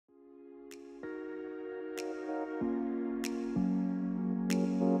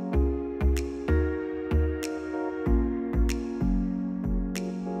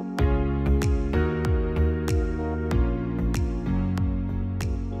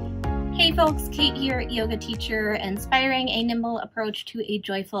Hey folks, Kate here, yoga teacher, inspiring a nimble approach to a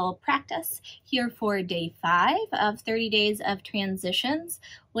joyful practice, here for day 5 of 30 days of transitions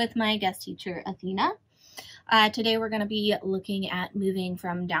with my guest teacher, Athena. Today we're going to be looking at moving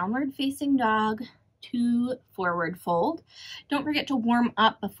from downward facing dog to forward fold. Don't forget to warm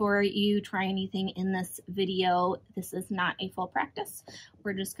up before you try anything in this video. This is not a full practice.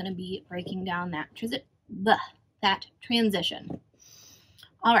 We're just going to be breaking down that transition.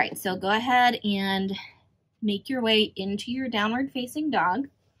 All right, so go ahead and make your way into your downward facing dog.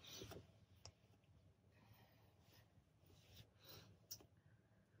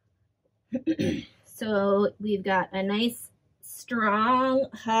 So we've got a nice strong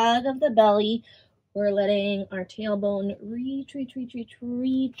hug of the belly. We're letting our tailbone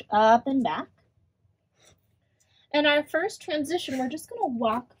reach up and back. And our first transition, we're just going to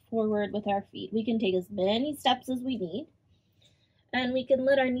walk forward with our feet. We can take as many steps as we need. And we can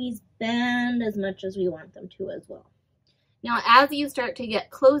let our knees bend as much as we want them to as well. Now, as you start to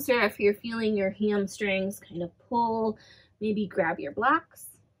get closer, if you're feeling your hamstrings kind of pull, maybe grab your blocks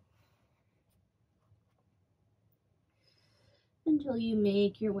until you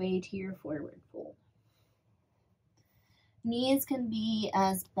make your way to your forward fold. Knees can be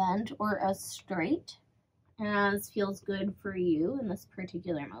as bent or as straight as feels good for you in this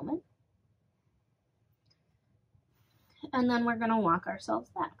particular moment. And then we're going to walk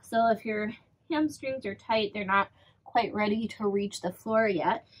ourselves back. So if your hamstrings are tight, they're not quite ready to reach the floor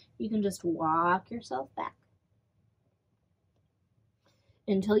yet, you can just walk yourself back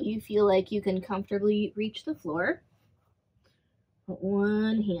until you feel like you can comfortably reach the floor. Put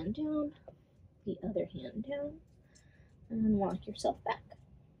one hand down, the other hand down, and walk yourself back.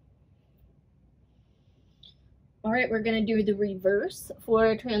 All right, we're going to do the reverse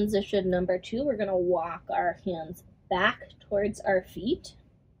for transition number 2. We're going to walk our hands back towards our feet.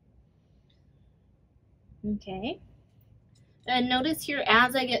 Okay. And notice here,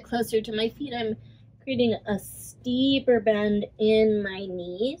 as I get closer to my feet, I'm creating a steeper bend in my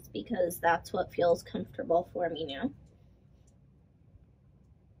knees because that's what feels comfortable for me now.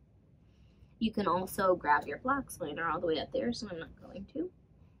 You can also grab your blocks. Mine are all the way up there, so I'm not going to.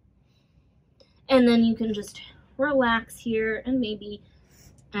 And then you can just relax here, and maybe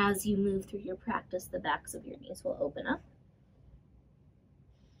as you move through your practice, the backs of your knees will open up.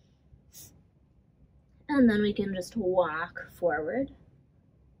 And then we can just walk forward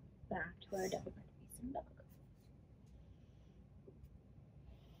back to our downward facing dog.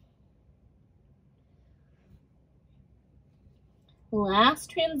 Last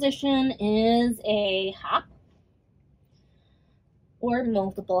transition is a hop or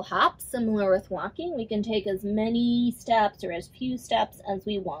multiple hops, similar with walking. We can take as many steps or as few steps as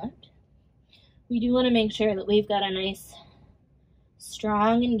we want. We do want to make sure that we've got a nice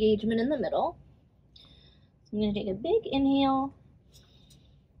strong engagement in the middle. So I'm going to take a big inhale,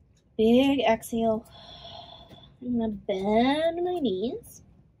 big exhale. I'm going to bend my knees,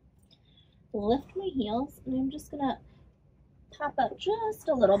 lift my heels, and I'm just going to pop up just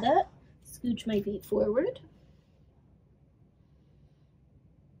a little bit, scooch my feet forward.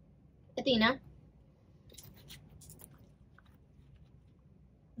 Athena.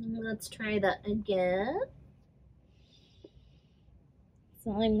 Let's try that again.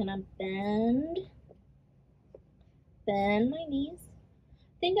 So I'm gonna bend my knees.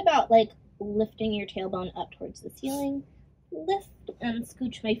 Think about like lifting your tailbone up towards the ceiling. Lift and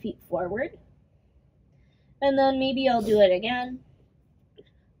scooch my feet forward. And then maybe I'll do it again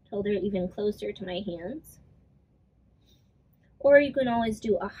till they're even closer to my hands. Or you can always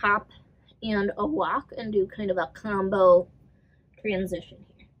do a hop and a walk and do kind of a combo transition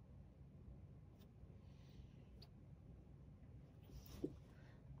here.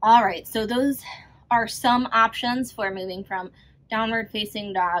 All right, so those are some options for moving from downward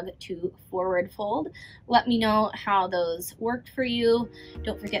facing dog to forward fold. Let me know how those worked for you.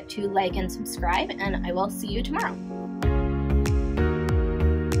 Don't forget to like and subscribe, and I will see you tomorrow.